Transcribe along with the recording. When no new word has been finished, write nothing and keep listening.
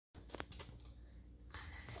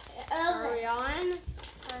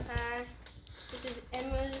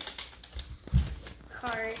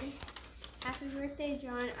card. Happy birthday,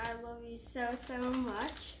 John. I love you so, so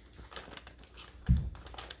much.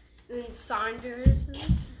 And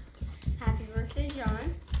Saunders's happy birthday,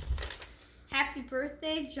 John. Happy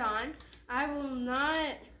birthday, John. I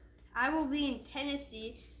will be in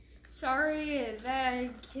Tennessee. Sorry that I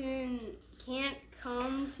can't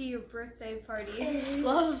come to your birthday party.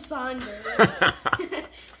 Love, Saunders.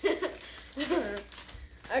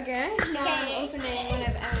 Okay, now I'm opening one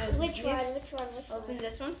of Emma's Which gifts. one? Open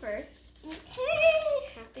this one first. Okay.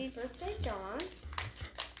 Happy birthday, John.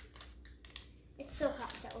 It's so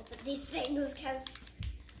hard to open these things because,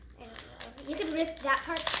 I don't know. You can rip that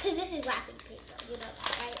part because this is wrapping paper. You know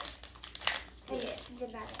that, right? Yeah.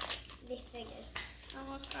 This thing is.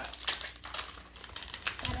 Almost got.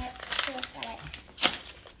 Got it. Almost got it.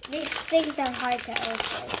 These things are hard to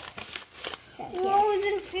open. So here. Whoa, is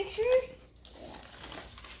it a picture?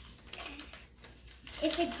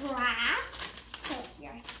 It's a graph. So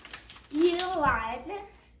here. You won.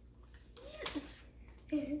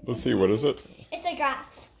 Let's see, what is it? It's a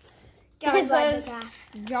graph. It says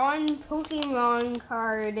John Pokemon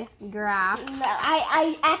card graph. No,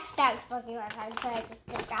 I X'd out Pokemon card, so I just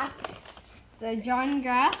did graph. So John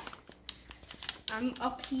graph. I'm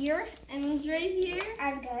up here. Emma's right here.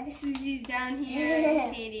 I'm good. Susie's down here.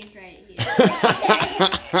 And Katie's right here.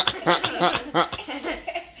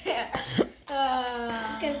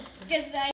 Because I